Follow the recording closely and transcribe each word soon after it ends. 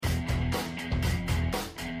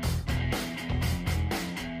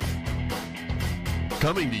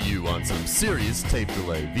Coming to you on some serious tape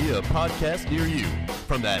delay via a podcast near you.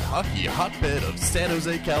 From that hockey hotbed of San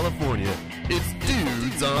Jose, California, it's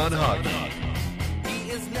Dudes on Hockey. He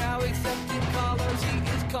is now accepting callers, he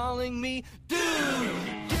is calling me Dude.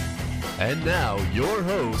 And now, your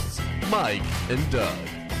hosts, Mike and Doug.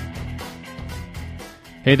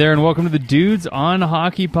 Hey there, and welcome to the Dudes on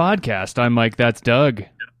Hockey podcast. I'm Mike, that's Doug.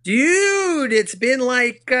 Dude, it's been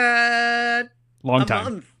like Long a time.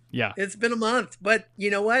 month. Yeah. It's been a month, but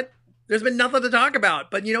you know what? There's been nothing to talk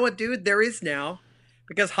about. But you know what, dude? There is now,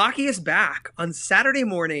 because hockey is back. On Saturday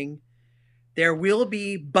morning, there will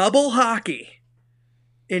be bubble hockey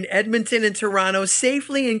in Edmonton and Toronto,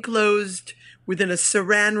 safely enclosed within a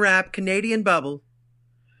saran-wrap Canadian bubble.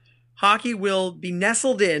 Hockey will be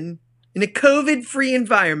nestled in a COVID-free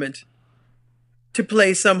environment to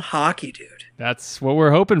play some hockey, dude. That's what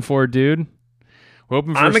we're hoping for, dude. We're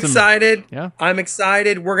hoping for I'm excited. Yeah. I'm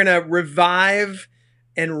excited. We're going to revive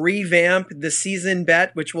and revamp the season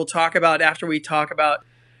bet, which we'll talk about after we talk about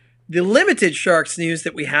the limited Sharks news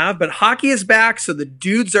that we have. But hockey is back, so the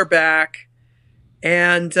dudes are back.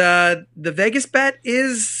 And the Vegas bet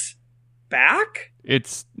is back?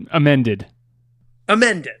 It's amended.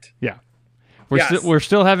 Amended. Yeah. Yes. We're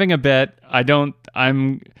still having a bet. I don't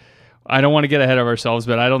want to get ahead of ourselves,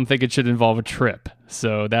 but I don't think it should involve a trip.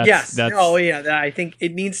 So that's I think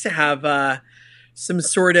it needs to have some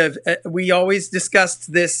sort of. We always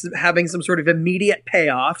discussed this having some sort of immediate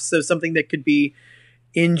payoff, so something that could be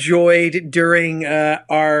enjoyed during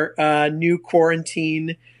our new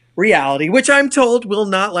quarantine reality, which I'm told will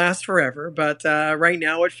not last forever. But right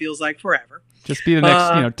now, it feels like forever. Just be the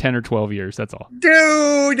next 10 or 12 years. That's all.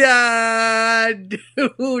 Dude,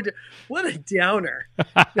 what a downer.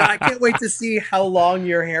 Now, I can't wait to see how long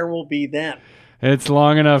your hair will be then. It's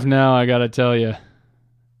long enough now, I got to tell you.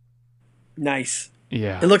 Nice.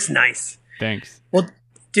 Yeah. It looks nice. Thanks. Well,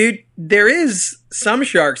 dude, there is some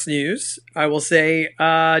Sharks news. I will say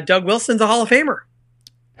Doug Wilson's a Hall of Famer.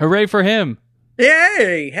 Hooray for him.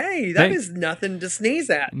 Hey, that is nothing to sneeze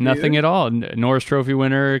at. Nothing at all. Norris Trophy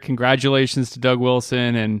winner. Congratulations to Doug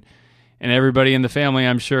Wilson and everybody in the family.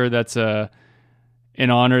 I'm sure that's an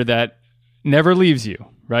honor that never leaves you,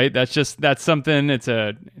 right? That's something. It's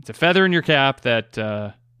a feather in your cap that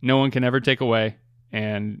no one can ever take away,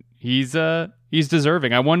 and he's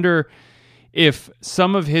deserving. I wonder if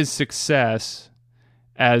some of his success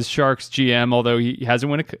as Sharks GM, although he hasn't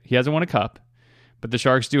won a cup. But the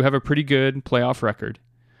Sharks do have a pretty good playoff record.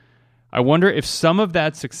 I wonder if some of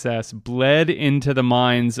that success bled into the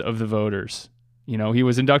minds of the voters. You know, he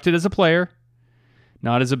was inducted as a player,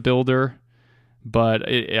 not as a builder. But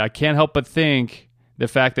I can't help but think the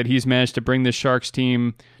fact that he's managed to bring the Sharks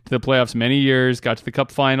team to the playoffs many years, got to the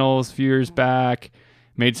Cup Finals a few years back,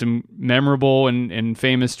 made some memorable and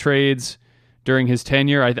famous trades during his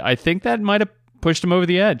tenure. I think that might have pushed him over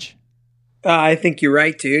the edge. I think you're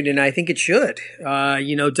right, dude, and I think it should.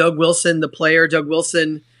 Doug Wilson, the player, Doug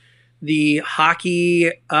Wilson, the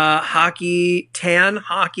hockey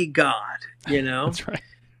god, you know? That's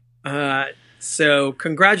right. So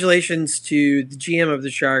congratulations to the GM of the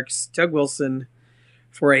Sharks, Doug Wilson,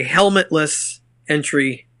 for a helmetless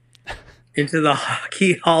entry into the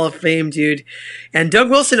Hockey Hall of Fame, dude. And Doug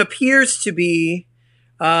Wilson appears to be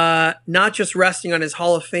not just resting on his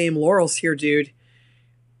Hall of Fame laurels here, dude.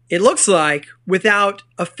 It looks like, without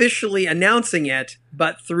officially announcing it,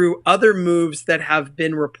 but through other moves that have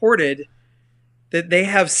been reported, that they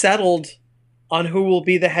have settled on who will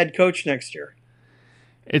be the head coach next year.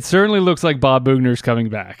 It certainly looks like Bob Boughner's coming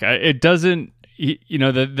back. It doesn't,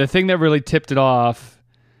 the thing that really tipped it off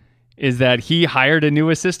is that he hired a new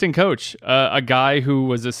assistant coach, a guy who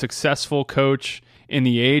was a successful coach in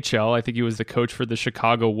the AHL. I think he was the coach for the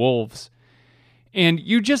Chicago Wolves. And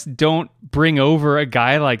you just don't bring over a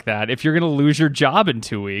guy like that if you're going to lose your job in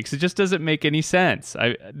 2 weeks. It just doesn't make any sense.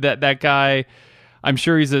 That guy, I'm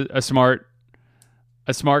sure he's a smart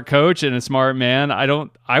coach and a smart man.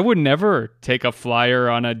 I would never take a flyer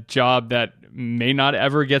on a job that may not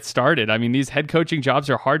ever get started. I mean, these head coaching jobs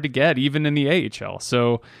are hard to get, even in the AHL.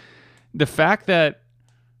 So the fact that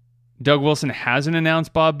Doug Wilson hasn't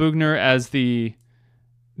announced Bob Boughner as the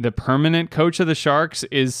permanent coach of the Sharks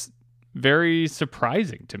is very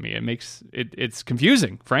surprising to me. It's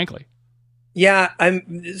confusing, frankly. Yeah,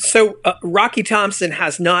 Rocky Thompson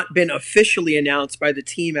has not been officially announced by the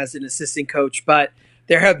team as an assistant coach, but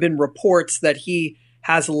there have been reports that he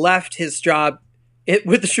has left his job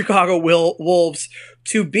with the Chicago Wolves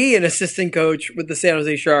to be an assistant coach with the San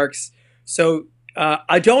Jose Sharks. So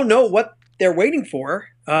I don't know what they're waiting for.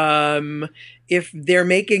 If they're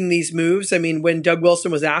making these moves, I mean, when Doug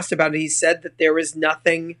Wilson was asked about it, he said that there is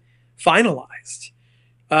nothing finalized.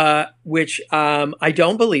 which I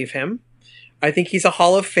don't believe him. I think he's a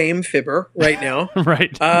Hall of Fame fibber right now.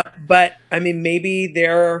 Right. But I mean, maybe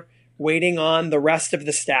they're waiting on the rest of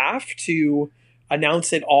the staff to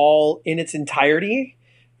announce it all in its entirety.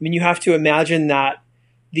 I mean, you have to imagine that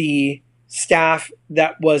the staff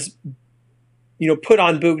that was, put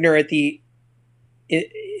on Bugner at the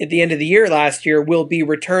end of the year last year will be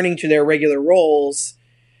returning to their regular roles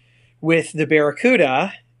with the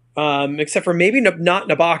Barracuda, except for maybe not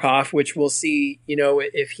Nabokov, which we'll see,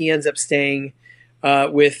 if he ends up staying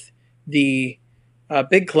with the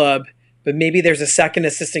big club. But maybe there's a second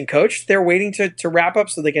assistant coach they're waiting to wrap up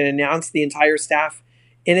so they can announce the entire staff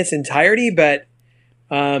in its entirety. But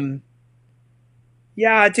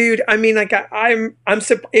yeah, dude, I mean, like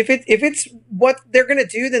if it's what they're going to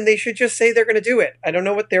do, then they should just say they're going to do it. I don't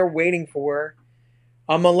know what they're waiting for.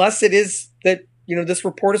 Unless it is that, this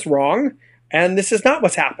report is wrong and this is not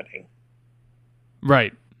what's happening.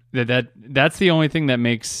 Right. That's the only thing that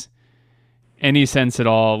makes any sense at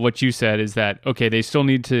all. What you said is that, okay, they still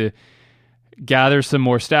need to gather some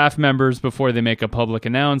more staff members before they make a public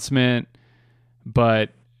announcement, but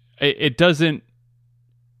it doesn't.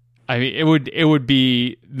 I mean, it would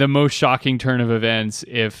be the most shocking turn of events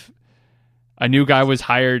if a new guy was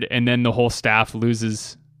hired and then the whole staff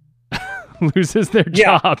loses their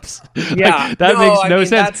jobs. Yeah, like, that makes no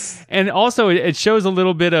sense. And also, it shows a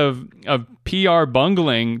little bit of PR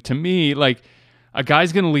bungling to me. Like, a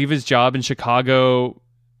guy's going to leave his job in Chicago,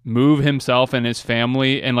 move himself and his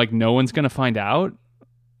family, and like no one's going to find out.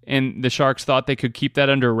 And the Sharks thought they could keep that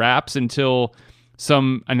under wraps until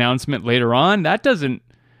some announcement later on. That doesn't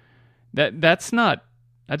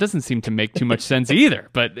seem to make too much sense either.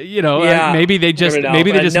 But maybe they just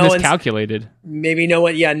miscalculated. Maybe no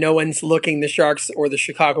one's looking the Sharks or the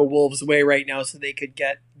Chicago Wolves way right now, so they could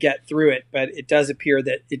get through it. But it does appear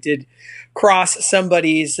that it did cross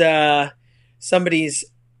somebody's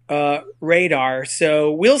radar.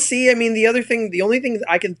 So we'll see. I mean, the only thing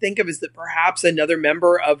I can think of is that perhaps another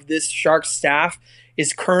member of this Sharks staff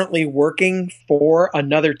is currently working for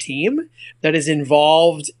another team that is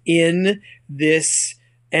involved in this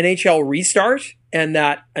NHL restart, and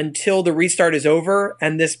that until the restart is over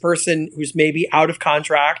and this person who's maybe out of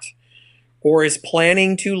contract or is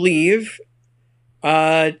planning to leave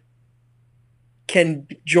can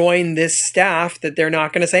join this staff, that they're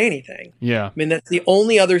not going to say anything. Yeah. I mean, that's the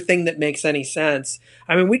only other thing that makes any sense.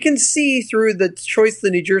 I mean, we can see through the choice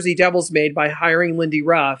the New Jersey Devils made by hiring Lindy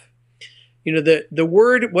Ruff. The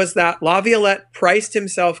word was that Laviolette priced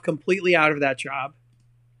himself completely out of that job,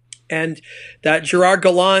 and that Gerard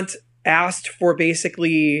Gallant asked for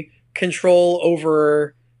basically control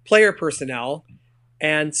over player personnel,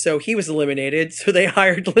 and so he was eliminated. So they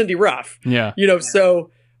hired Lindy Ruff. Yeah. So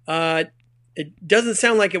it doesn't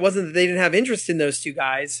sound like it wasn't that they didn't have interest in those two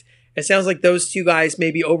guys. It sounds like those two guys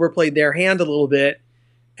maybe overplayed their hand a little bit,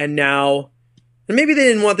 and maybe they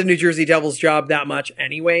didn't want the New Jersey Devils job that much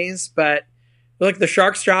anyways, but look, the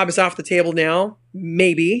Sharks job is off the table now.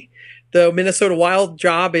 Maybe. The Minnesota Wild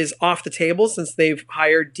job is off the table since they've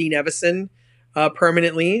hired Dean Evison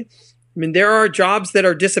permanently. I mean, there are jobs that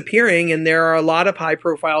are disappearing, and there are a lot of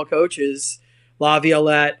high-profile coaches,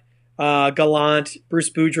 Laviolette, Gallant, Bruce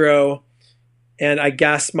Boudreau, and I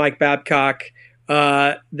guess Mike Babcock,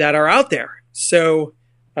 that are out there. So,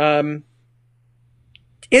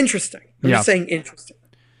 interesting. I'm just saying interesting.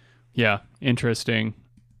 Yeah, interesting.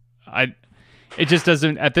 It just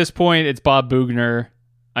doesn't, at this point, it's Bob Bugner.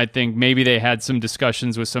 I think maybe they had some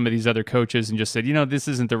discussions with some of these other coaches and just said, this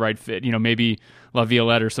isn't the right fit. Maybe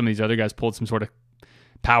Laviolette or some of these other guys pulled some sort of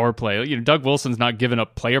power play. Doug Wilson's not giving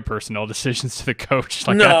up player personnel decisions to the coach.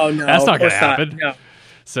 Like no, that's not going to happen. No.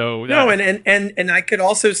 So and I could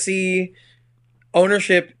also see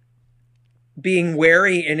ownership being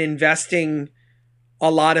wary and investing a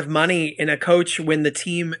lot of money in a coach when the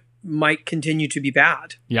team might continue to be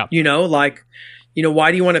bad. Yeah.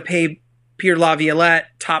 Why do you want to pay Pierre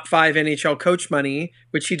Laviolette top 5 NHL coach money,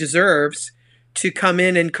 which he deserves, to come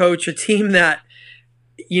in and coach a team that,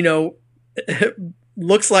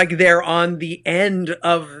 looks like they're on the end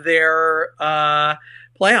of their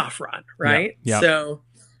playoff run, right? Yeah. So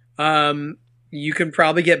you can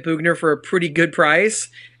probably get Bugner for a pretty good price,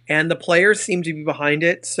 and the players seem to be behind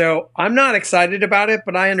it. So I'm not excited about it,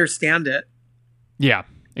 but I understand it. Yeah,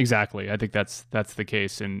 exactly. I think that's the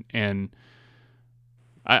case, and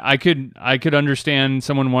I could understand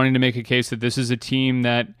someone wanting to make a case that this is a team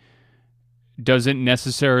that doesn't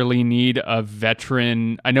necessarily need a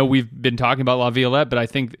veteran. I know we've been talking about Laviolette, but I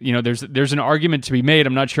think there's an argument to be made.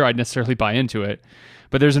 I'm not sure I'd necessarily buy into it,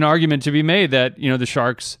 but there's an argument to be made that the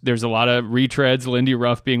Sharks, there's a lot of retreads, Lindy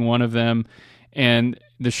Ruff being one of them, and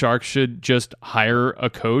the Sharks should just hire a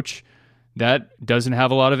coach that doesn't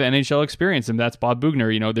have a lot of NHL experience, and that's Bob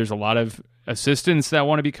Boughner. You know, there's a lot of assistants that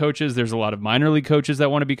want to be coaches. There's a lot of minor league coaches that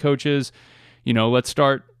want to be coaches. You know, let's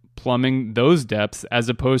start plumbing those depths as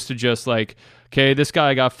opposed to just like, okay, this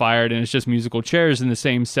guy got fired and it's just musical chairs and the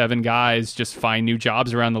same 7 guys just find new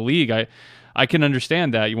jobs around the league. I can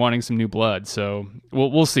understand that you're wanting some new blood. So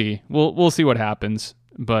we'll see. We'll see what happens.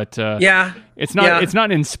 But it's not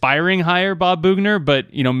an inspiring hire, Bob Boughner,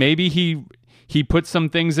 but you know, maybe he put some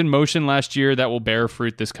things in motion last year that will bear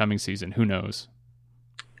fruit this coming season. Who knows?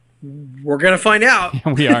 We're gonna find out.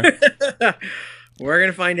 We are. We're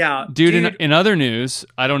gonna find out, dude. In other news,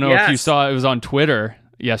 I don't know if you saw, it was on Twitter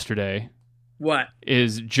yesterday. What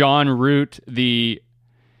is John Root, the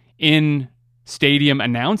in-stadium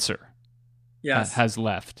announcer? Yes, has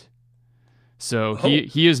left. So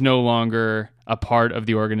he is no longer a part of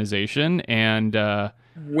the organization, and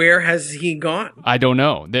where has he gone? I don't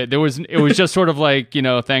know. It was just sort of like, you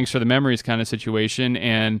know, thanks for the memories kind of situation,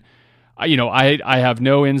 and you know, I have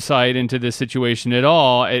no insight into this situation at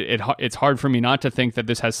all. It's hard for me not to think that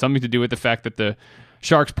this has something to do with the fact that the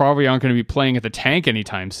Sharks probably aren't going to be playing at the Tank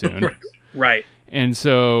anytime soon. Right. And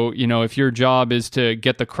so, you know, if your job is to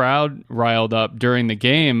get the crowd riled up during the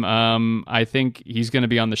game, I think he's going to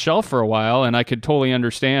be on the shelf for a while. And I could totally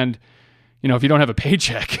understand, you know, if you don't have a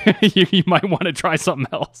paycheck, you might want to try something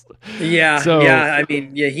else. Yeah. So, I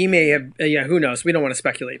mean, he may have. Who knows? We don't want to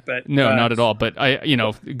speculate, but no, not at all. But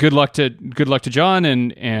good luck to John,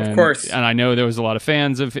 and of course, and I know there was a lot of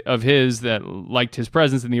fans of his that liked his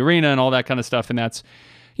presence in the arena and all that kind of stuff, and that's,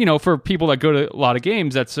 you know, for people that go to a lot of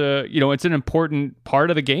games, that's it's an important part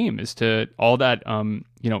of the game, is to all that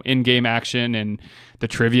in-game action and the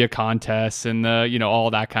trivia contests and the all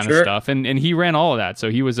that kind of stuff. And he ran all of that, so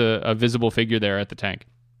he was a visible figure there at the Tank.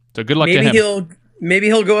 So good luck to him. Maybe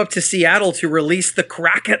he'll go up to Seattle to release the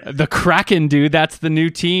Kraken. The Kraken, dude, that's the new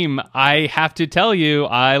team. I have to tell you,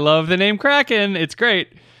 I love the name Kraken. It's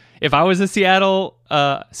great. If I was a Seattleian,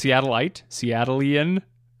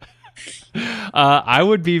 I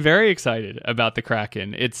would be very excited about the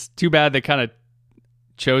Kraken. It's too bad they kind of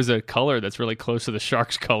chose a color that's really close to the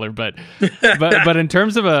Sharks color, but in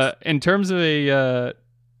terms of a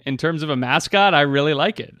mascot, I really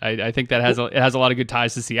like it. I think that it has a lot of good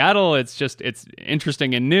ties to Seattle. It's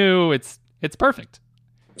interesting and new. It's perfect.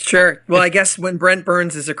 Sure. Well, I guess when Brent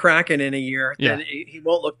Burns is a Kraken in a year, then he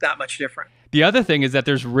won't look that much different. The other thing is that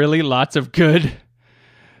there's lots of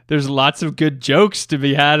good jokes to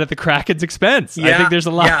be had at the Kraken's expense. I think there's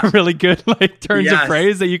a lot of really good turns of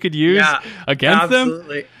phrase that you could use against them.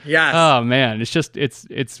 Yes. Oh man,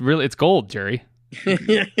 it's gold, Jerry.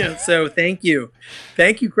 So thank you,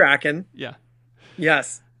 Kraken. Yeah.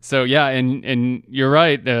 Yes. So yeah, and you're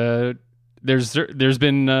right. There's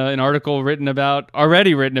been an article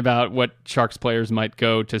already written about what Sharks players might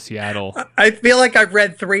go to Seattle. I feel like I've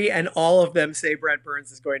read 3, and all of them say Brent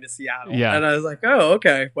Burns is going to Seattle. Yeah. And I was like, oh,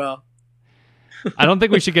 okay, well. I don't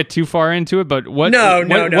think we should get too far into it, but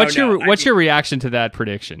what's your reaction to that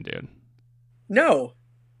prediction, dude? No.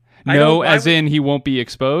 No, as in he won't be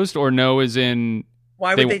exposed, or no, as in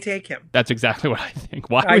why would they take him? That's exactly what I think.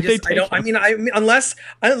 Why would they take him? I mean,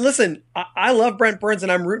 listen, I love Brent Burns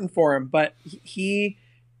and I'm rooting for him, but he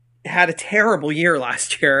had a terrible year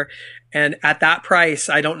last year, and at that price,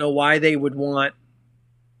 I don't know why they would want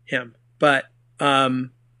him. But we'll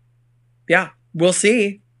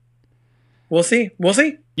see. We'll see.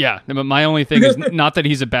 Yeah, but my only thing is not that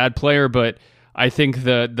he's a bad player, but I think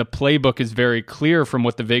the playbook is very clear from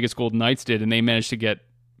what the Vegas Golden Knights did, and they managed to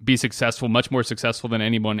be successful, much more successful than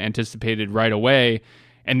anyone anticipated right away.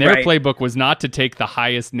 And their playbook was not to take the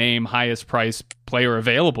highest name, highest price player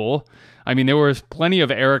available. I mean, there was plenty of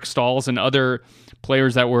Eric Stahls and other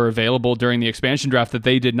players that were available during the expansion draft that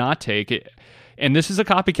they did not take. And this is a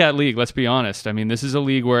copycat league, let's be honest. I mean, this is a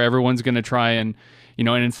league where everyone's going to try and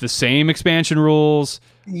it's the same expansion rules.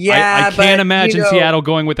 Yeah, I can't imagine Seattle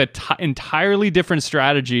going with an entirely different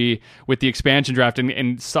strategy with the expansion draft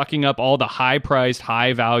and sucking up all the high-priced,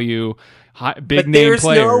 high-value, big-name players.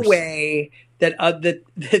 There's no way that the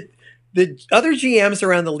other GMs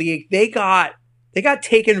around the league, they got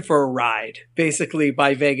taken for a ride, basically,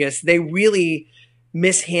 by Vegas. They really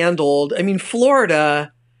mishandled. I mean,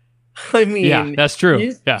 Florida. Yeah, that's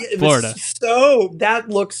true. Florida. That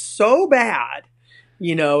looks so bad.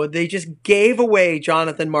 They just gave away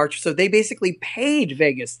Jonathan Marchessault. So they basically paid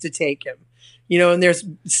Vegas to take him. And there's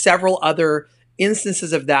several other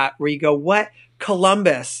instances of that where you go, what?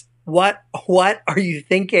 Columbus, what are you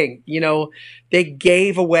thinking? They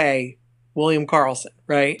gave away William Karlsson,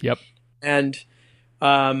 right? Yep. And,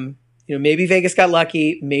 maybe Vegas got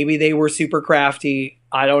lucky. Maybe they were super crafty.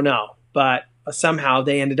 I don't know, but somehow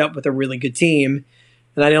they ended up with a really good team.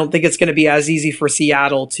 And I don't think it's going to be as easy for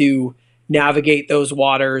Seattle to navigate those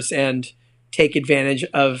waters and take advantage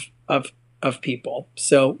of people.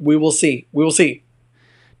 So we will see. We will see.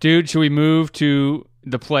 Dude, should we move to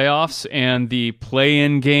the playoffs and the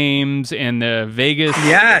play-in games and the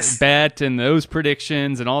Vegas bet and those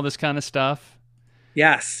predictions and all this kind of stuff?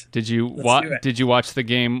 Yes. Did you watch the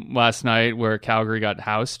game last night where Calgary got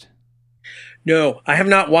housed? No, I have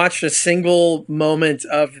not watched a single moment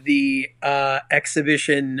of the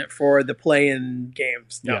exhibition for the play-in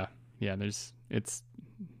games. No. Yeah. It's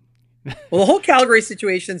well, the whole Calgary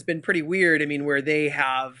situation's been pretty weird. I mean, where they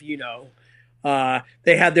have,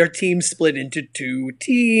 they had their team split into two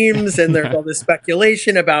teams, and there's all this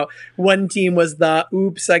speculation about one team was the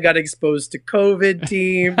 "oops, I got exposed to COVID"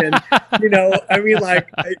 team, and I mean, like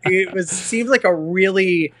seems like a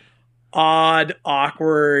really odd,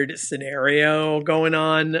 awkward scenario going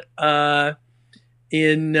on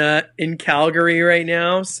in Calgary right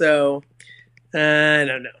now. So I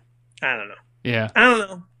don't know. Yeah, I don't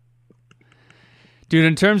know. Dude,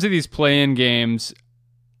 in terms of these play-in games,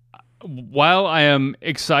 while I am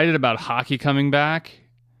excited about hockey coming back,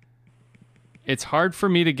 it's hard for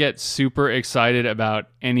me to get super excited about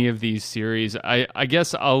any of these series. I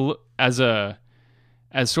guess I'll as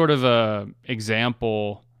sort of a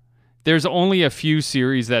example, there's only a few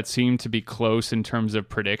series that seem to be close in terms of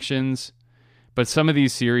predictions, but some of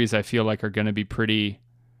these series I feel like are going to be pretty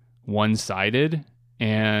one-sided,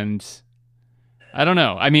 and I don't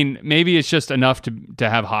know. I mean, maybe it's just enough to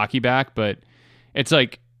have hockey back, but it's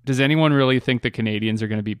like, does anyone really think the Canadiens are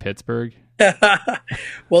going to beat Pittsburgh?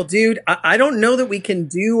 Well, dude, I don't know that we can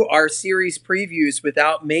do our series previews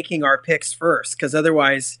without making our picks first, because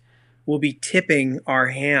otherwise we'll be tipping our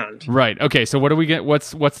hand. Right. Okay. So what do we get?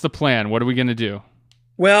 What's the plan? What are we going to do?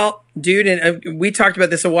 Well, dude, and we talked about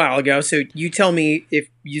this a while ago, so you tell me if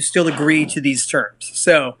you still agree to these terms.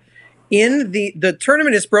 So in the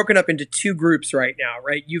tournament is broken up into two groups right now,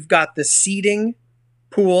 right? You've got the seeding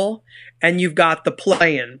pool and you've got the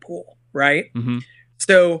play-in pool, right? Mm-hmm.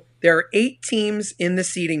 So there are 8 teams in the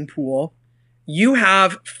seeding pool. You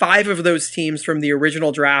have 5 of those teams from the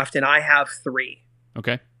original draft, and I have 3.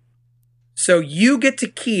 Okay. So you get to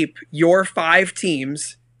keep your 5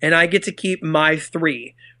 teams, and I get to keep my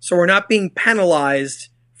 3. So we're not being penalized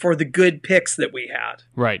for the good picks that we had.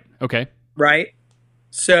 Right. Okay. Right?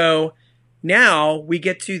 So now we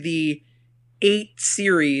get to the 8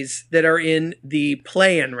 series that are in the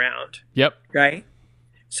play-in round. Yep. Right?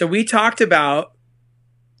 So we talked about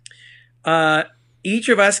each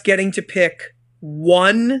of us getting to pick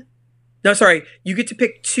you get to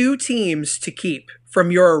pick 2 teams to keep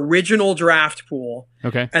from your original draft pool.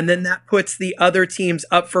 Okay. And then that puts the other teams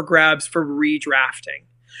up for grabs for redrafting.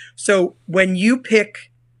 So when you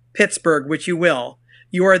pick Pittsburgh, which you will,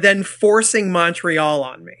 you are then forcing Montreal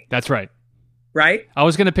on me. That's right. Right? I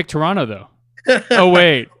was going to pick Toronto, though. Oh,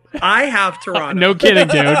 wait. I have Toronto. No kidding,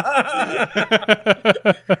 dude.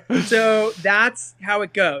 So that's how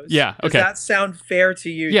it goes. Yeah. Okay. Does that sound fair to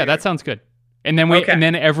you? Yeah, dude? that sounds good. And then and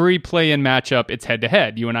then every play-in matchup, it's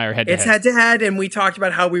head-to-head. You and I are head-to-head. It's head-to-head, and we talked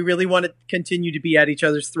about how we really want to continue to be at each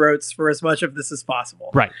other's throats for as much of this as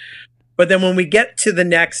possible. Right. But then when we get to the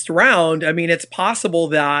next round, I mean, it's possible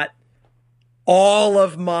that all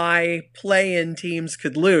of my play-in teams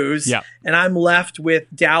could lose. Yeah. And I'm left with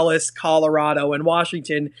Dallas, Colorado, and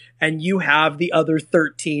Washington, and you have the other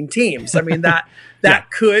 13 teams. I mean, that Yeah.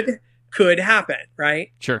 could happen,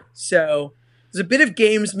 right? Sure. So there's a bit of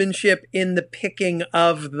gamesmanship in the picking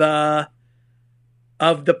of the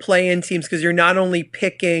play-in teams, because you're not only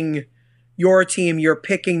picking your team, you're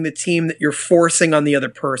picking the team that you're forcing on the other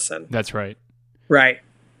person. That's right. Right.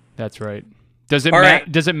 That's right. Does it right.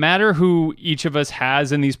 Does it matter who each of us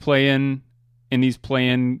has in these play-in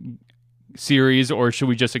series, or should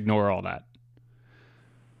we just ignore all that?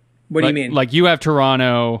 What do you mean? Like you have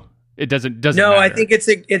Toronto. It doesn't No, matter. I think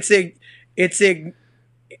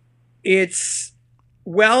it's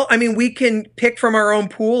well, I mean, we can pick from our own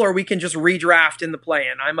pool, or we can just redraft in the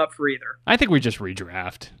play-in. I'm up for either. I think we just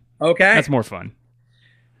redraft. Okay. That's more fun.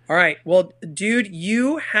 All right. Well, dude,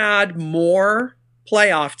 you had more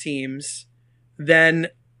playoff teams than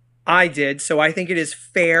I did, so I think it is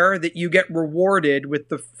fair that you get rewarded with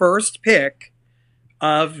the first pick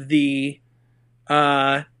of the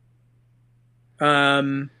play-in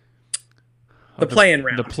round. The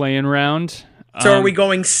play-in round. So are we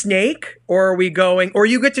going snake, or are we going, or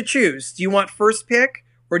you get to choose? Do you want first pick,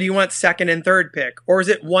 or do you want second and third pick, or is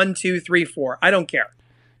it 1, 2, 3, 4? I don't care.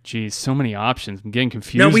 Geez, so many options. I'm getting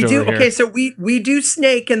confused. No, we do. over here. Okay, so we do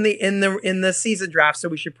snake in the season draft, so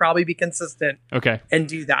we should probably be consistent. Okay. And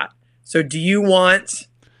do that. So, do you want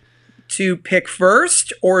to pick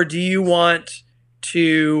first, or do you want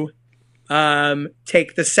to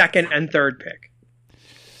take the second and third pick?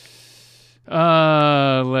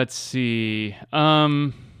 Let's see.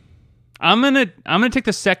 I'm gonna take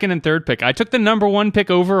the second and third pick. I took the number 1 pick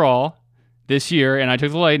overall this year, and I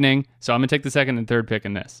took the Lightning, so I'm gonna take the second and third pick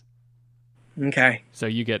in this. Okay. So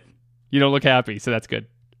you don't look happy, so that's good.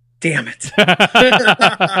 Damn it.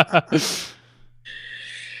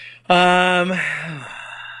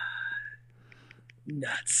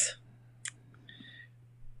 Nuts.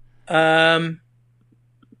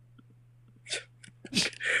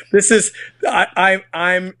 This is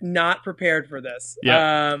I'm not prepared for this.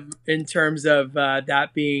 Yeah. In terms of that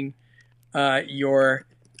being your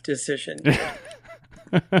decision.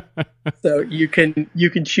 So you can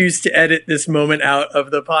choose to edit this moment out of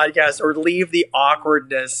the podcast or leave the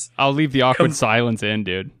awkwardness. I'll leave the awkward silence in,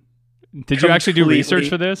 dude. Did you actually do research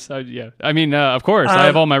for this? Yeah. I mean, of course. I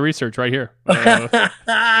have all my research right here.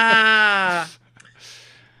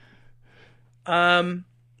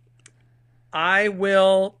 I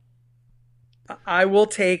will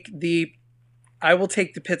take the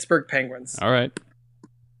Pittsburgh Penguins. All right.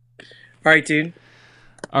 All right, dude.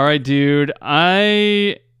 All right, dude.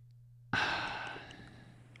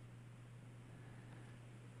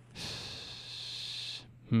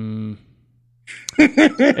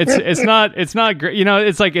 It's not great. You know,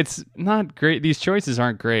 it's like it's not great. These choices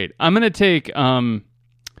aren't great. I'm gonna take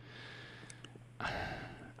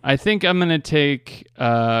I think I'm gonna take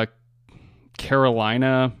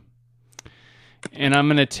Carolina, and I'm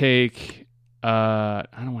gonna take I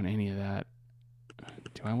don't want any of that.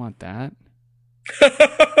 Do I want that?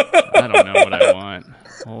 I don't know what I want.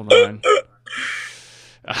 Hold on.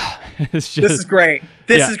 This is great.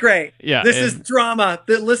 This is great. Yeah, this is drama.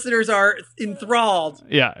 The listeners are enthralled.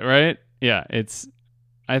 Yeah, right? Yeah,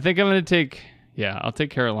 I think I'm going to take I'll take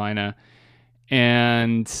Carolina,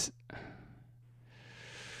 and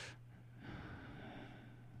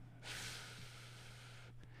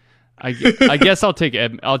I guess I'll take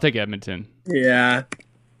Edmonton. Yeah.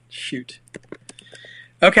 Shoot.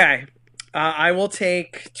 Okay. I will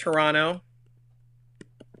take Toronto.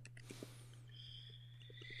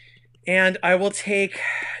 And I will take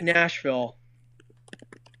Nashville.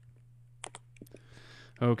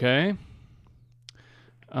 Okay.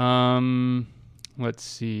 Let's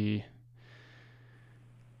see.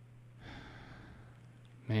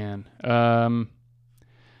 Man.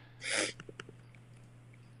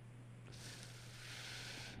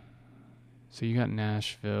 So you got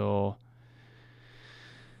Nashville.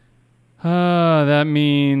 That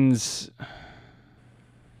means.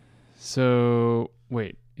 So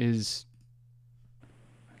wait, am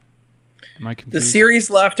I confused? The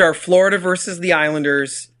series left are Florida versus the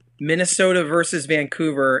Islanders, Minnesota versus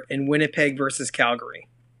Vancouver, and Winnipeg versus Calgary.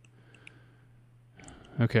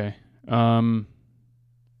 Okay.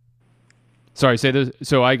 Sorry, say those.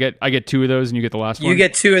 So I get 2 of those, and you get the last one. You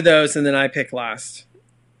get 2 of those, and then I pick last.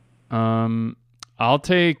 I'll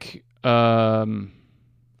take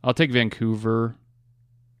Vancouver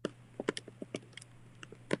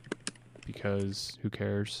because who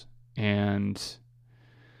cares? And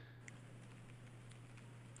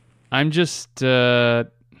I'm just I'm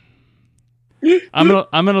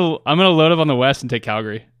gonna load up on the West and take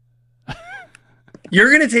Calgary. You're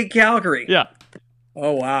gonna take Calgary. Yeah.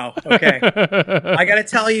 Oh wow. Okay. I gotta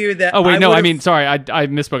tell you that. Oh wait, I mean, sorry, I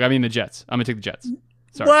misspoke. I mean the Jets. I'm gonna take the Jets.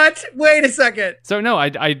 Sorry. What? Wait a second. So no,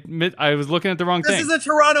 I was looking at the wrong thing. This is a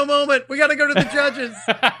Toronto moment. We gotta go to the judges.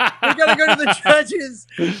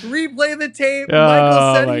 Replay the tape.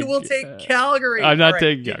 Michael said he will take Calgary. I'm not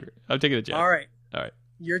taking Calgary. I'm taking the Jets. All right.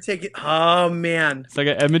 You're taking. Oh man. It's like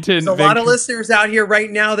an Edmonton. There's a lot of listeners out here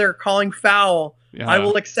right now. They're calling foul. I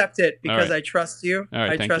will accept it because I trust you. All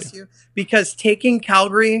right, I trust you because taking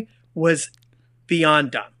Calgary was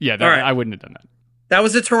beyond dumb. Yeah, I wouldn't have done that. That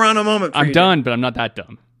was a Toronto moment for you. I'm done, but I'm not that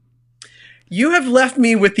dumb. You have left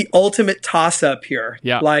me with the ultimate toss-up here.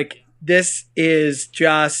 Yeah. Like, this is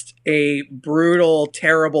just a brutal,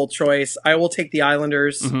 terrible choice. I will take the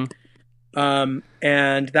Islanders. Mm-hmm.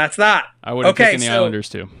 And that's that. I would have taken the Islanders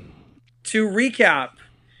too. To recap,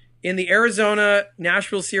 in the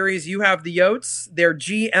Arizona-Nashville series, you have the Yotes. They're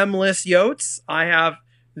GM-less Yotes. I have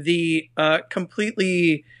the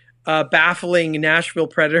completely baffling Nashville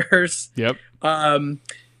Predators. Yep. I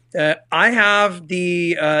have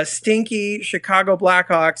the stinky Chicago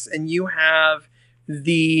Blackhawks, and you have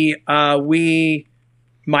the we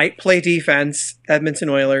might play defense Edmonton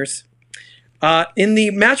Oilers. In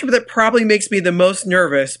the matchup that probably makes me the most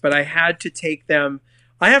nervous, but I had to take them.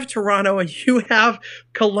 I have Toronto and you have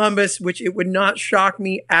Columbus, which it would not shock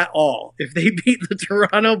me at all if they beat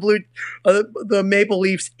the Maple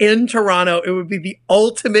Leafs in Toronto. It would be the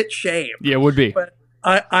ultimate shame. Yeah, it would be. But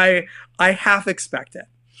I half expect it.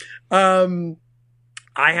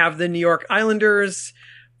 I have the New York Islanders,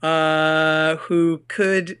 who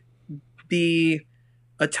could be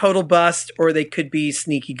a total bust, or they could be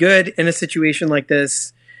sneaky good in a situation like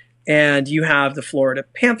this. And you have the Florida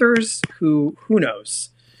Panthers, who knows?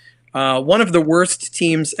 One of the worst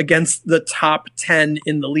teams against the top 10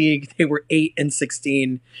 in the league. They were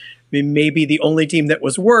 8-16. I mean, maybe the only team that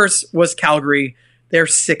was worse was Calgary. They're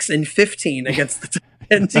 6-15 against the top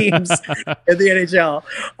 10 teams in the NHL.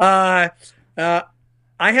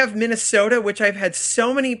 I have Minnesota, which I've had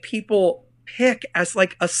so many people pick as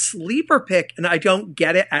like a sleeper pick, and I don't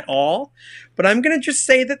get it at all. But I'm going to just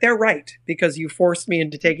say that they're right because you forced me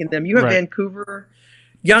into taking them. You have Right. Vancouver,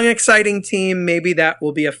 young, exciting team. Maybe that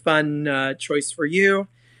will be a fun choice for you.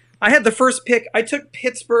 I had the first pick. I took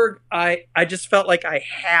Pittsburgh. I just felt like I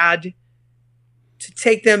had to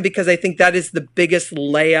take them because I think that is the biggest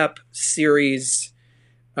layup series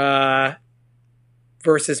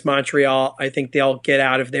versus Montreal. I think they'll get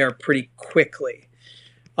out of there pretty quickly.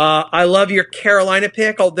 I love your Carolina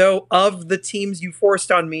pick, although of the teams you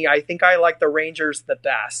forced on me, I think I like the Rangers the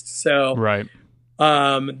best. So Right.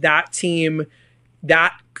 that team,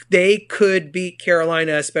 that they could beat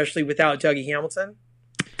Carolina, especially without Dougie Hamilton.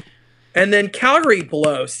 And then Calgary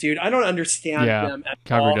blows, dude. I don't understand Yeah. them at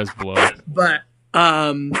Calgary all. does blow. But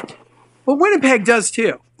Winnipeg does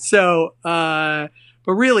too. So, but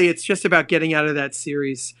really, it's just about getting out of that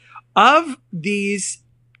series. Of these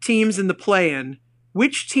teams in the play-in,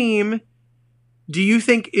 which team do you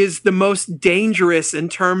think is the most dangerous in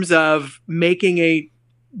terms of making a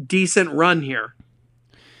decent run here?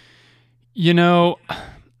 You know,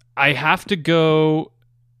 I have to go.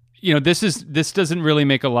 You know, this doesn't really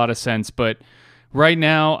make a lot of sense, but right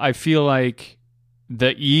now I feel like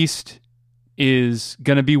the East is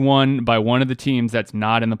going to be won by one of the teams that's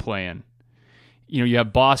not in the play-in. You know, you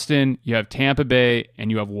have Boston, you have Tampa Bay,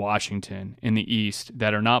 and you have Washington in the East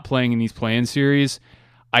that are not playing in these play-in series.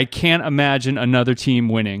 I can't imagine another team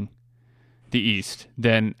winning the East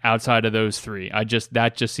than outside of those three.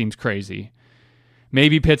 That just seems crazy.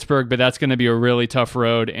 Maybe Pittsburgh, but that's going to be a really tough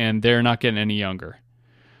road, and they're not getting any younger.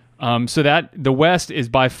 So that the West is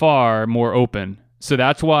by far more open. So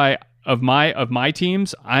that's why of my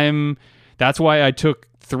teams, that's why I took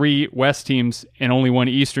 3 West teams and only 1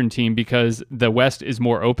 Eastern team, because the West is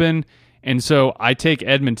more open. And so I take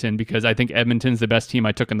Edmonton because I think Edmonton's the best team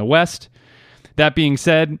I took in the West. That being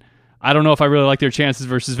said, I don't know if I really like their chances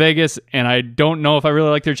versus Vegas, and I don't know if I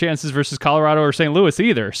really like their chances versus Colorado or St. Louis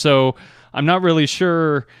either. So I'm not really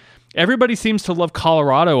sure. Everybody seems to love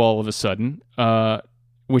Colorado all of a sudden,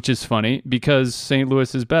 which is funny because St.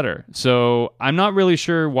 Louis is better. So I'm not really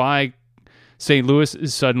sure why St. Louis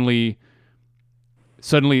is suddenly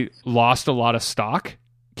lost a lot of stock.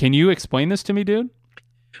 Can you explain this to me, dude?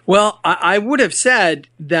 Well, I would have said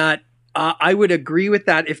that I would agree with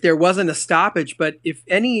that if there wasn't a stoppage. But if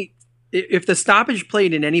the stoppage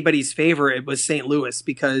played in anybody's favor, it was St. Louis,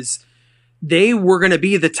 because they were going to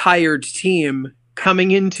be the tired team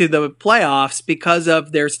coming into the playoffs because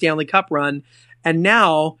of their Stanley Cup run. And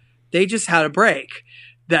now they just had a break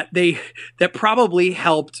that probably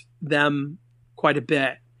helped them quite a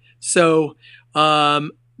bit. So,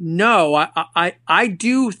 no, I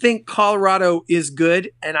do think Colorado is good,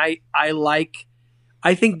 and I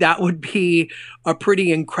think that would be a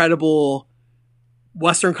pretty incredible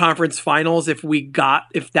Western Conference Finals if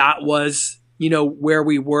that was, where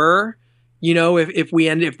we were,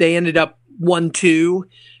 if they ended up 1-2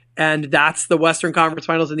 and that's the Western Conference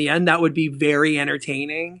Finals in the end, that would be very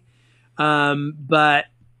entertaining. But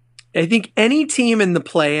I think any team in the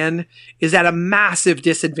play-in is at a massive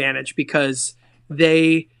disadvantage because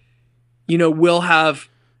they, will have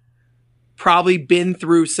probably been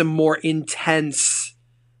through some more intense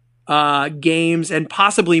games and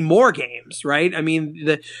possibly more games, right? I mean,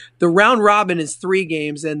 the round robin is 3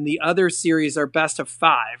 games and the other series are best of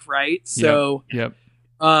 5, right? So, Yep.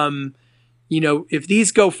 If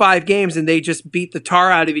these go 5 games and they just beat the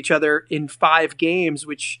tar out of each other in 5 games,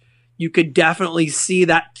 which you could definitely see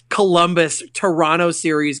that Columbus-Toronto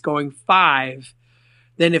series going 5,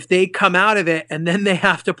 then if they come out of it and then they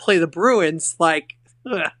have to play the Bruins,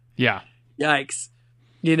 Yeah. yikes,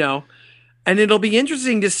 And it'll be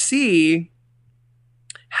interesting to see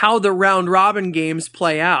how the round robin games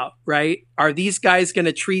play out, right? Are these guys going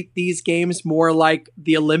to treat these games more like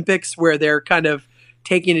the Olympics where they're kind of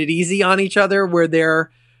taking it easy on each other, where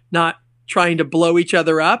they're not trying to blow each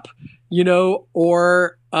other up,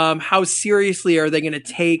 or how seriously are they going to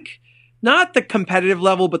take not the competitive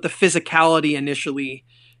level, but the physicality initially,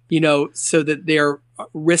 so that they're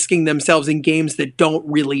risking themselves in games that don't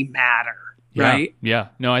really matter. Right? Yeah.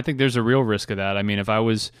 No, I think there's a real risk of that. I mean, if I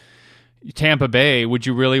was Tampa Bay, would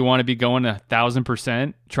you really want to be going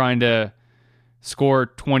 1,000% trying to score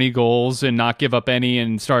 20 goals and not give up any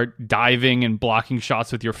and start diving and blocking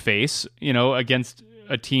shots with your face, against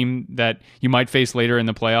a team that you might face later in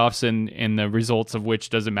the playoffs and the results of which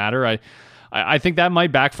doesn't matter? I think that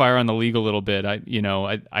might backfire on the league a little bit.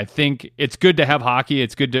 I think it's good to have hockey.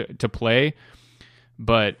 It's good to play,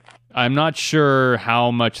 but I'm not sure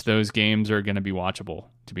how much those games are going to be watchable,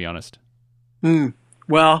 to be honest.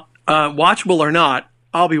 Well, watchable or not,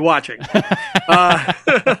 I'll be watching.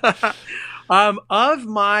 Of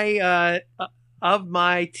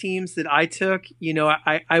my teams that I took,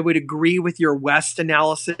 I would agree with your West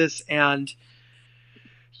analysis, and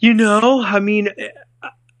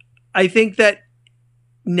I think that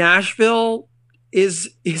Nashville is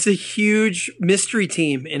a huge mystery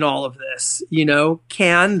team in all of this.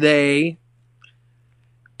 Can they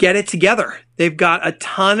get it together? They've got a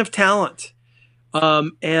ton of talent,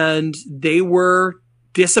 and they were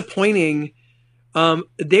disappointing.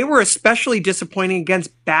 They were especially disappointing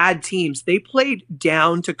against bad teams. They played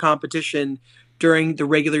down to competition during the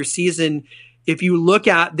regular season. If you look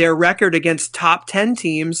at their record against top 10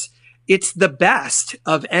 teams, it's the best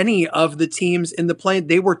of any of the teams in the play.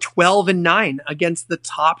 They were 12-9 against the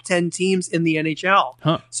top 10 teams in the NHL.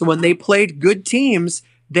 Huh. So when they played good teams,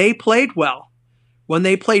 they played well. When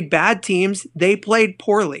they played bad teams, they played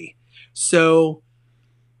poorly. So,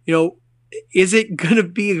 is it going to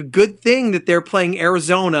be a good thing that they're playing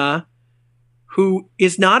Arizona, who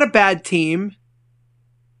is not a bad team?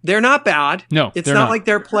 They're not bad. No, it's not like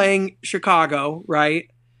they're playing Chicago, right?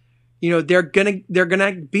 They're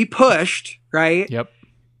gonna be pushed, right? Yep.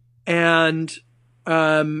 And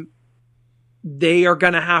they are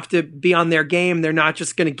gonna have to be on their game. They're not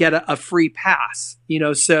just gonna get a free pass,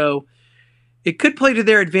 So it could play to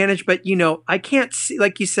their advantage, but I can't see,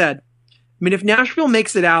 like you said. I mean, if Nashville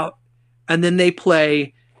makes it out, and then they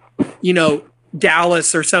play,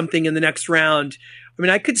 Dallas or something in the next round, I mean,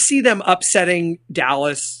 I could see them upsetting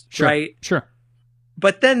Dallas, Sure, right? Sure.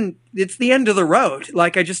 But then it's the end of the road.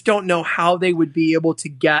 Like, I just don't know how they would be able to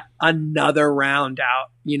get another round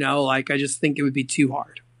out, I just think it would be too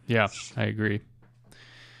hard. Yeah, I agree.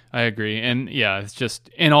 And yeah, it's just,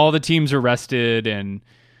 and all the teams are rested and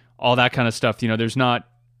all that kind of stuff. There's not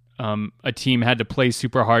a team had to play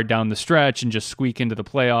super hard down the stretch and just squeak into the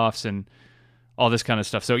playoffs and all this kind of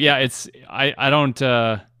stuff. So yeah, I don't,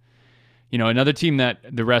 another team that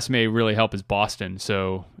the rest may really help is Boston.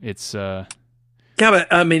 So it's, yeah,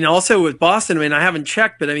 but I mean, also with Boston, I haven't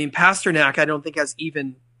checked, but Pasternak, I don't think has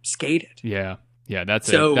even skated. Yeah.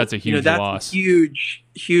 That's a huge loss. A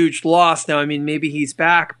huge loss. Now, maybe he's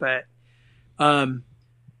back, but,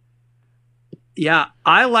 yeah,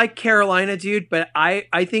 I like Carolina, dude, but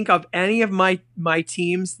I think of any of my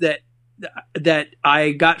teams that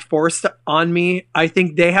I got forced on me, I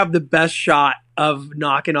think they have the best shot of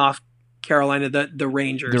knocking off Carolina, the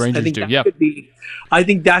Rangers. The Rangers do, yeah. I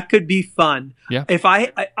think that could be fun. Yeah. If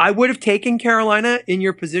I would have taken Carolina in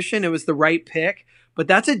your position, it was the right pick, but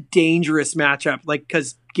that's a dangerous matchup.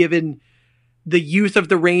 Because given the youth of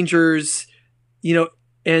the Rangers,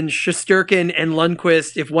 and Shesterkin and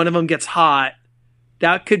Lundqvist, if one of them gets hot,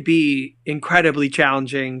 that could be incredibly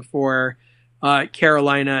challenging for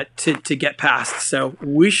Carolina to get past. So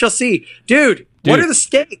we shall see. Dude, what are the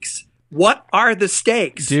stakes? What are the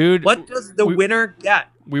stakes? Dude, what does the winner get?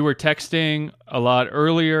 We were texting a lot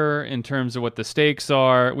earlier in terms of what the stakes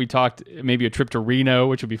are. We talked maybe a trip to Reno,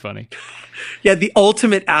 which would be funny. Yeah, the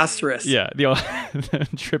ultimate asterisk. Yeah, the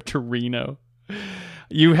trip to Reno.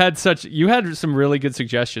 You had some really good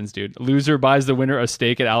suggestions, dude. Loser buys the winner a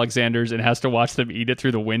steak at Alexander's and has to watch them eat it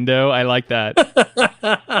through the window. I like that.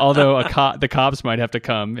 Although the cops might have to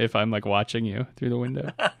come if I'm watching you through the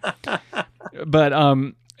window.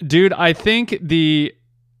 But dude, I think this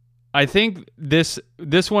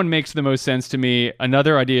one makes the most sense to me.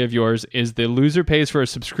 Another idea of yours is the loser pays for a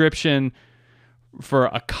subscription for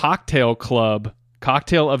a cocktail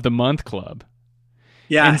of the month club.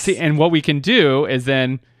 Yeah. And what we can do is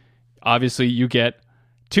then obviously you get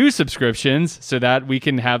 2 subscriptions so that we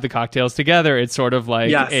can have the cocktails together. It's sort of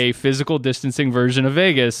like a physical distancing version of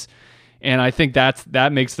Vegas. And I think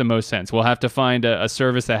that makes the most sense. We'll have to find a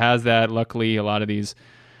service that has that. Luckily, a lot of these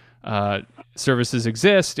services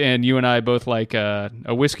exist, and you and I both like a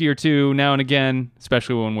whiskey or two now and again,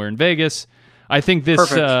 especially when we're in Vegas. I think this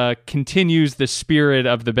Perfect. continues the spirit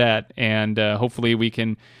of the bet, and hopefully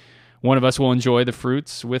one of us will enjoy the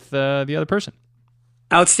fruits with the other person.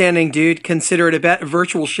 Outstanding, dude. Consider it a bet.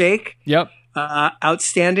 Virtual shake. Yep.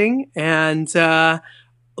 Outstanding. And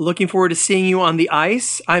looking forward to seeing you on the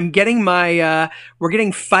ice. I'm getting we're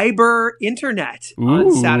getting fiber internet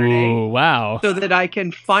on Saturday. Wow. So that I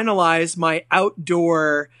can finalize my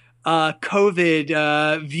outdoor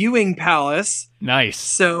COVID viewing palace. Nice.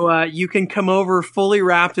 So you can come over fully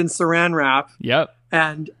wrapped in saran wrap. Yep.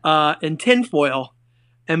 And in tinfoil,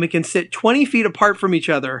 and we can sit 20 feet apart from each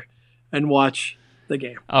other and watch the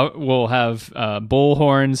game. We'll have bull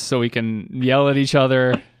horns so we can yell at each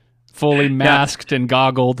other, fully masked and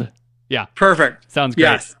goggled. Yeah. Perfect. Sounds great.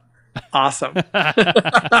 Yes. Awesome.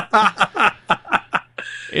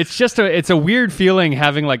 It's a weird feeling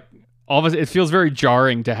having like all of it feels very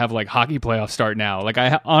jarring to have like hockey playoffs start now. Like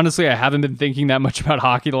honestly, I haven't been thinking that much about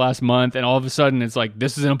hockey the last month, and all of a sudden it's like,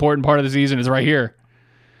 this is an important part of the season. It's right here.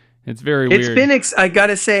 It's very weird. It's been, I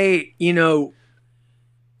gotta say,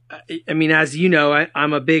 I mean, as you know,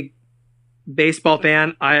 I'm a big baseball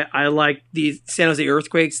fan. I like the San Jose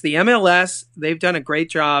Earthquakes. The MLS, they've done a great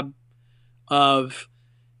job of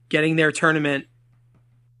getting their tournament,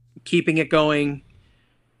 keeping it going.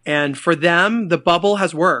 And for them, the bubble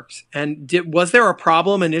has worked. And was there a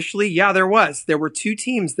problem initially? Yeah, there was. There were 2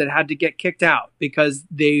 teams that had to get kicked out because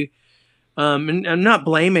they, and I'm not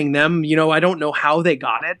blaming them. I don't know how they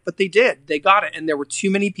got it, but they did. They got it. And there were too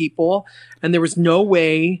many people, and there was no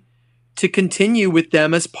way to continue with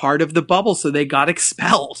them as part of the bubble. So they got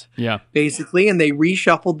expelled, basically, and they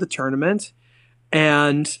reshuffled the tournament.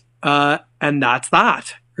 And that's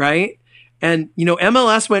that, right? And,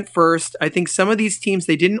 MLS went first. I think some of these teams,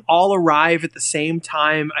 they didn't all arrive at the same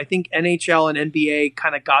time. I think NHL and NBA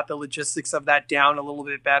kind of got the logistics of that down a little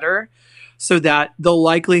bit better, so that the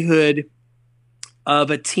likelihood of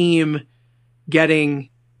a team getting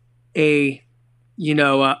an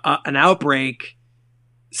outbreak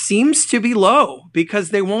seems to be low, because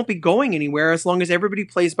they won't be going anywhere as long as everybody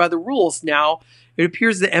plays by the rules. Now, it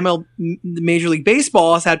appears that Major League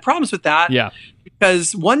Baseball has had problems with that. Yeah.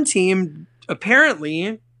 Because one team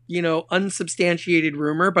apparently, unsubstantiated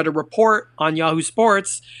rumor, but a report on Yahoo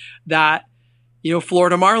Sports that,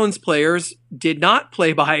 Florida Marlins players did not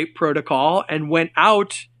play by protocol and went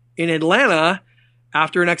out in Atlanta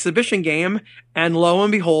after an exhibition game. And lo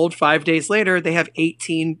and behold, 5 days later, they have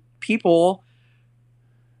 18 people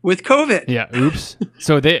with COVID. Yeah. Oops.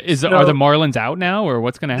 So are the Marlins out now, or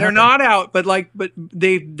what's going to happen? They're not out, but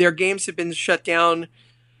their games have been shut down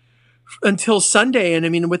until Sunday. And I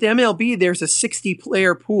mean, with MLB, there's a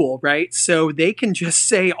 60-player pool, right? So they can just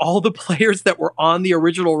say all the players that were on the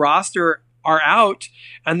original roster are out,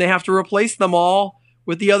 and they have to replace them all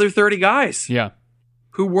with the other 30 guys. Yeah.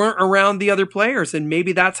 Who weren't around the other players. And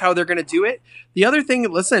maybe that's how they're going to do it. The other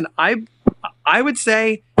thing, listen, I would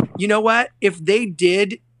say, you know what? If they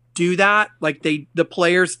did do that, like the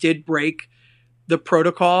players did break the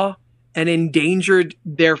protocol and endangered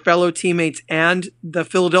their fellow teammates and the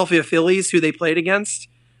Philadelphia Phillies, who they played against,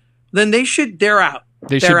 then they're out.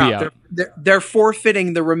 They should be out. They're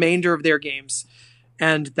forfeiting the remainder of their games.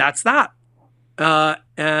 And that's that.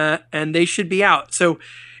 And they should be out. So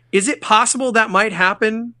is it possible that might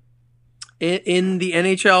happen in the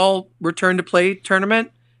NHL return to play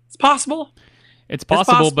tournament? It's possible. It's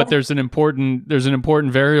possible, but there's an important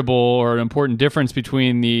variable or an important difference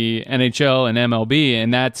between the NHL and MLB,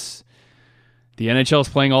 and that's the NHL is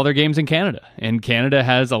playing all their games in Canada, and Canada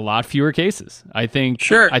has a lot fewer cases. I think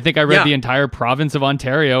I read the entire province of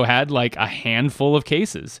Ontario had like a handful of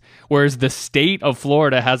cases, whereas the state of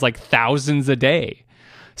Florida has like thousands a day.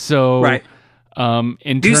 So, right.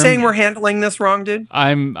 You saying we're handling this wrong, dude?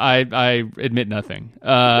 I admit nothing,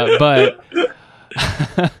 but.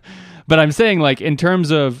 But I'm saying, like, in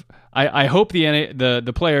terms of, I hope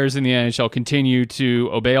the players in the NHL continue to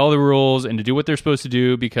obey all the rules and to do what they're supposed to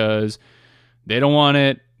do, because they don't want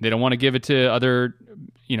it. They don't want to give it to other,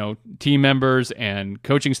 team members and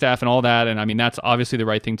coaching staff and all that. And I mean, that's obviously the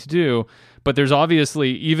right thing to do. But there's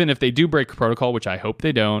obviously, even if they do break protocol, which I hope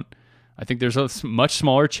they don't, I think there's a much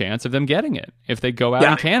smaller chance of them getting it if they go out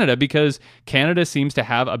in Canada, because Canada seems to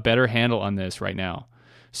have a better handle on this right now.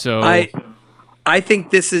 So I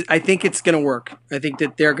think it's going to work. I think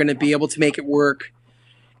that they're going to be able to make it work.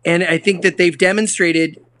 And I think that they've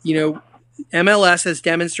demonstrated, MLS has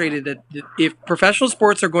demonstrated that if professional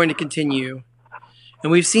sports are going to continue,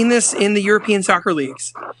 and we've seen this in the European soccer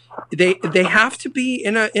leagues, they have to be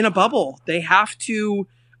in a bubble. They have to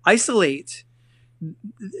isolate.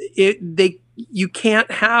 You can't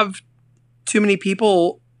have too many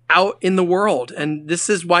people out in the world. And this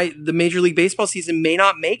is why the Major League Baseball season may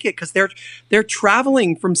not make it, because they're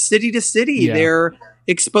traveling from city to city. Yeah. They're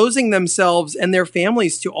exposing themselves and their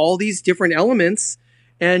families to all these different elements.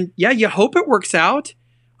 And yeah, you hope it works out.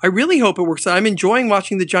 I really hope it works out. I'm enjoying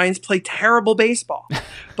watching the Giants play terrible baseball.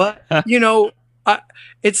 But,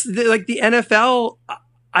 it's like the NFL.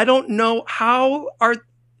 I don't know how are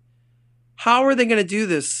they going to do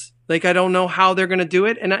this? Like, I don't know how they're going to do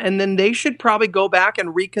it. And then they should probably go back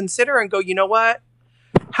and reconsider and go, you know what?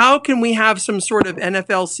 How can we have some sort of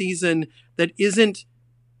NFL season that isn't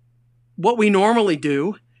what we normally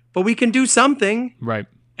do, but we can do something? Right.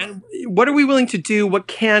 And what are we willing to do? What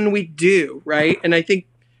can we do? Right. And I think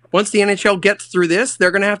once the NHL gets through this,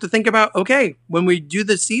 they're going to have to think about, okay, when we do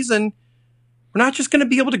the season, we're not just going to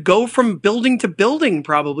be able to go from building to building,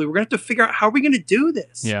 probably. We're going to have to figure out how are we going to do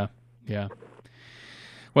this? Yeah. Yeah.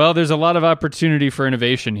 Well, there's a lot of opportunity for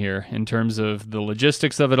innovation here in terms of the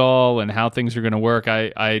logistics of it all and how things are going to work.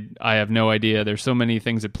 I have no idea. There's so many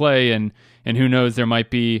things at play, and who knows, there might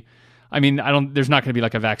be, there's not going to be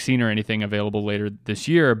like a vaccine or anything available later this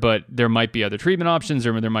year, but there might be other treatment options,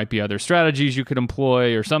 or there might be other strategies you could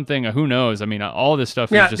employ or something. Who knows? All this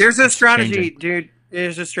stuff is just there's a strategy, changing. Dude.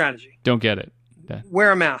 There's a strategy. Don't get it.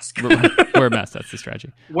 Wear a mask. Wear a mask. That's the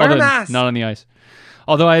strategy. Wear a mask. Not on the ice.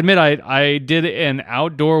 Although I admit I did an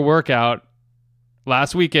outdoor workout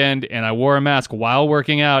last weekend and I wore a mask while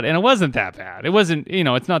working out, and it wasn't that bad. It wasn't,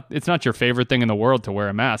 it's not your favorite thing in the world to wear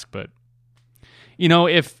a mask, but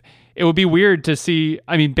if it would be weird to see,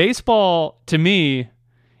 baseball to me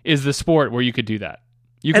is the sport where you could do that.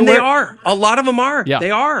 They are. A lot of them are. Yeah.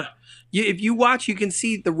 They are. If you watch, you can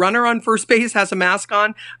see the runner on first base has a mask on.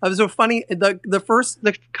 It was so funny. The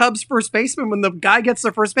Cubs first baseman, when the guy gets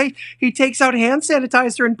to first base, he takes out hand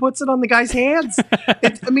sanitizer and puts it on the guy's hands.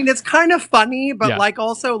 It's kind of funny, but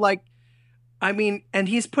and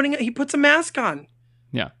he puts a mask on.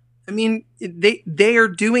 Yeah. They are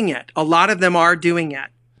doing it. A lot of them are doing it.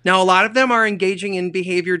 Now, a lot of them are engaging in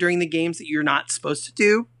behavior during the games that you're not supposed to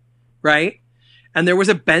do, right? And there was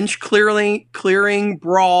a bench clearing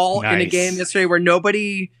brawl in a game yesterday where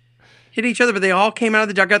nobody hit each other, but they all came out of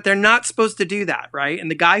the dugout. They're not supposed to do that, right?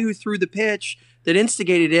 And the guy who threw the pitch that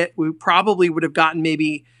instigated it, we probably would have gotten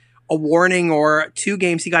maybe a warning or 2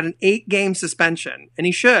 games. He got an 8-game suspension, and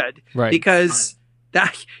he should, right? Because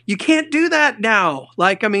that you can't do that now.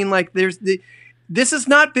 This is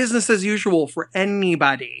not business as usual for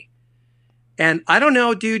anybody. And I don't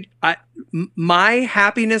know, dude, my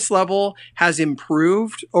happiness level has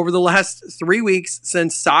improved over the last 3 weeks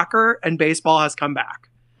since soccer and baseball has come back.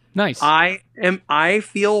 Nice. I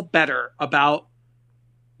feel better about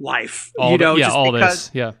life. I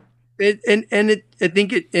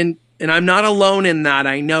think I'm not alone in that.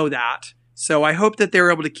 I know that. So I hope that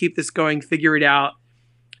they're able to keep this going, figure it out,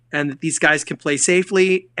 and that these guys can play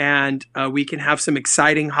safely, and we can have some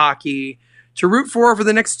exciting hockey to root for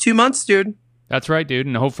the next 2 months, dude. That's right, dude.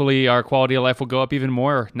 And hopefully our quality of life will go up even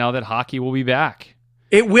more now that hockey will be back.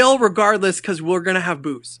 It will, regardless, because we're going to have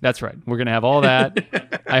booze. That's right. We're going to have all that.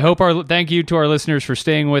 Thank you to our listeners for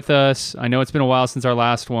staying with us. I know it's been a while since our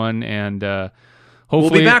last one, and hopefully we'll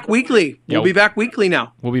be back weekly. We'll be back weekly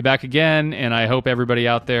now. We'll be back again, and I hope everybody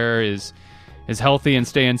out there is healthy and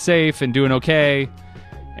staying safe and doing okay.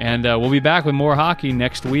 And we'll be back with more hockey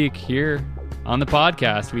next week here on the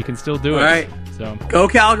podcast. We can still do it. All right. So go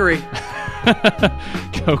Calgary.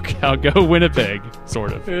 Go Winnipeg,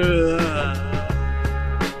 sort of.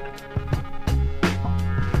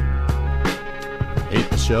 Hate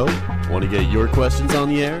the show? Want to get your questions on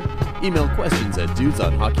the air? Email questions at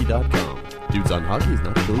dudesonhockey.com. Dudes on Hockey is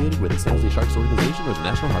not affiliated with the San Jose Sharks organization or the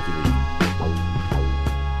National Hockey League.